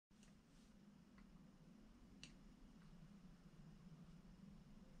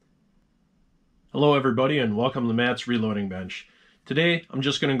Hello everybody and welcome to Matt's Reloading Bench. Today I'm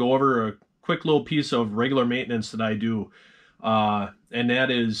just going to go over a quick little piece of regular maintenance that I do, and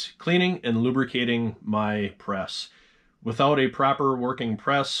that is cleaning and lubricating my press. Without a proper working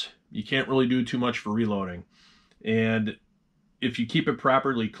press, you can't really do too much for reloading. And if you keep it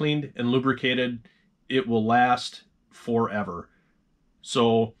properly cleaned and lubricated, it will last forever.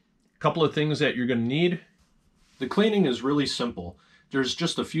 So a couple of things that you're going to need. The cleaning is really simple. There's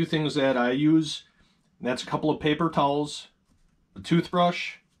just a few things that I use, and that's a couple of paper towels, a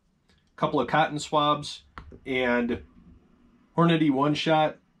toothbrush, a couple of cotton swabs, and Hornady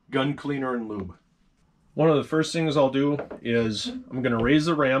One-Shot gun cleaner and lube. One of the first things I'll do is I'm going to raise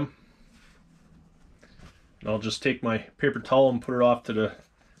the ram. And I'll just take my paper towel and put it off to the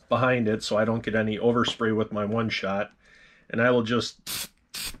behind it so I don't get any overspray with my One-Shot. And I will just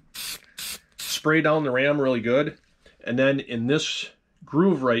spray down the ram really good. And then in this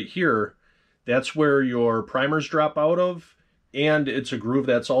groove right here, that's where your primers drop out of, and it's a groove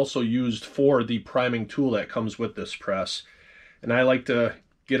that's also used for the priming tool that comes with this press. And I like to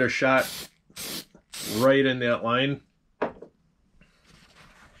get a shot right in that line.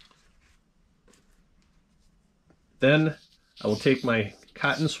 Then I will take my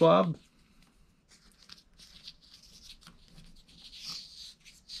cotton swab,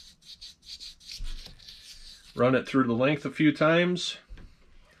 run it through the length a few times.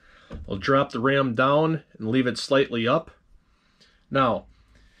 I'll drop the ram down and leave it slightly up. Now,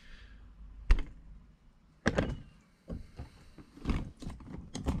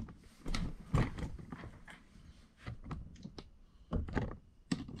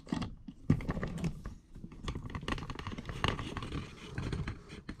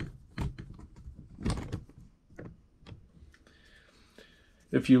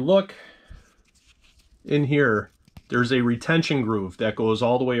 if you look in here, there's a retention groove that goes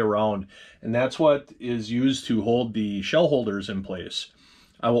all the way around, and that's what is used to hold the shell holders in place.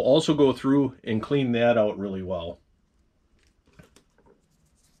 I will also go through and clean that out really well.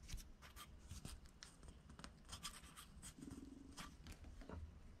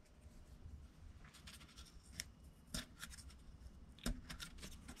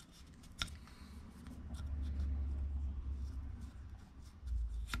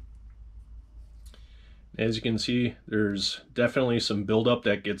 As you can see, there's definitely some buildup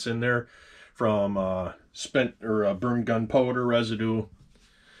that gets in there from spent or burned gunpowder residue.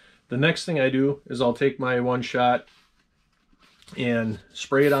 The next thing I do is I'll take my One-Shot and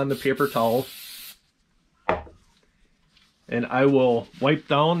spray it on the paper towel, and I will wipe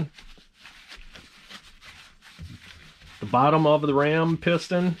down the bottom of the ram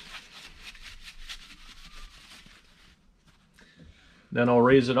piston. Then I'll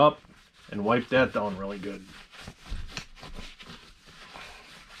raise it up and wipe that down really good.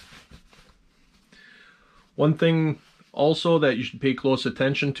 One thing also that you should pay close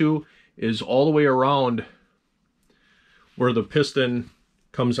attention to is all the way around where the piston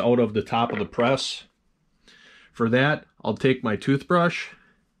comes out of the top of the press. For that, I'll take my toothbrush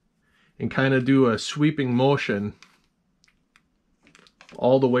and kind of do a sweeping motion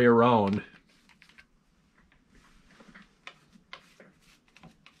all the way around.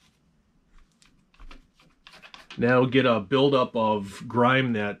 That'll get a buildup of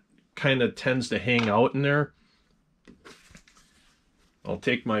grime that kind of tends to hang out in there. I'll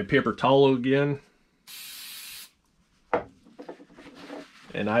take my paper towel again,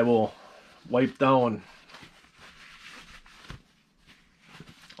 and I will wipe down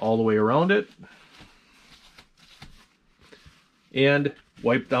all the way around it, and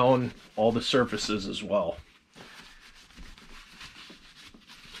wipe down all the surfaces as well.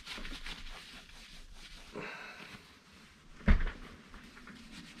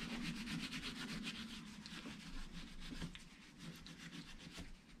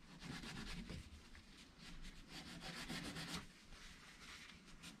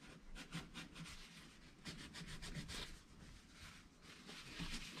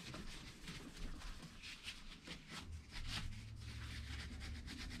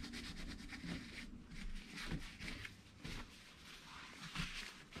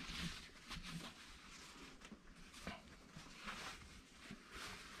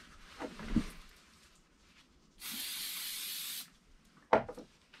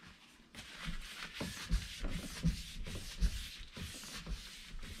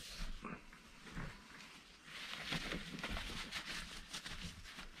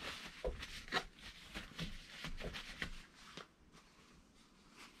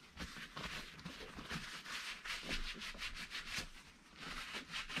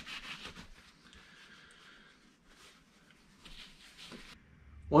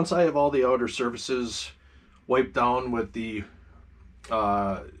 Once I have all the outer surfaces wiped down with the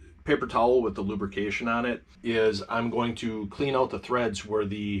paper towel with the lubrication on it, is I'm going to clean out the threads where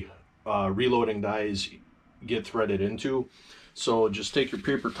the reloading dies get threaded into. So just take your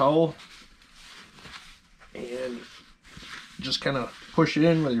paper towel and just kind of push it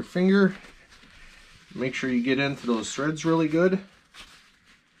in with your finger. Make sure you get into those threads really good.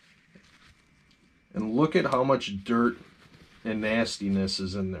 And look at how much dirt and nastiness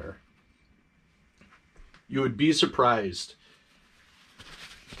is in there. You would be surprised.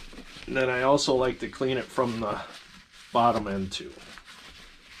 And then I also like to clean it from the bottom end too.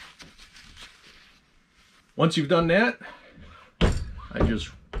 Once you've done that, I just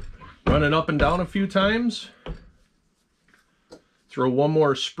run it up and down a few times. Throw one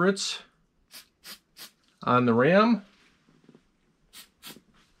more spritz on the ram.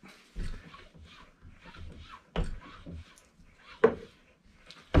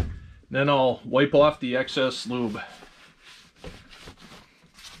 Then I'll wipe off the excess lube.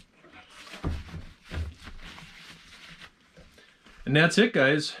 And that's it,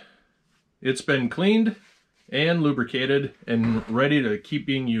 guys. It's been cleaned and lubricated and ready to keep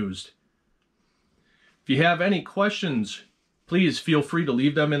being used. If you have any questions, please feel free to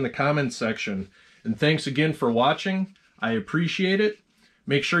leave them in the comments section. And thanks again for watching. I appreciate it.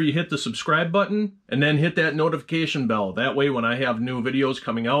 Make sure you hit the subscribe button and then hit that notification bell. That way when I have new videos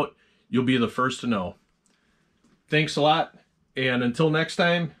coming out, you'll be the first to know. Thanks a lot, and until next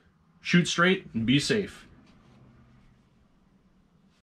time, shoot straight and be safe.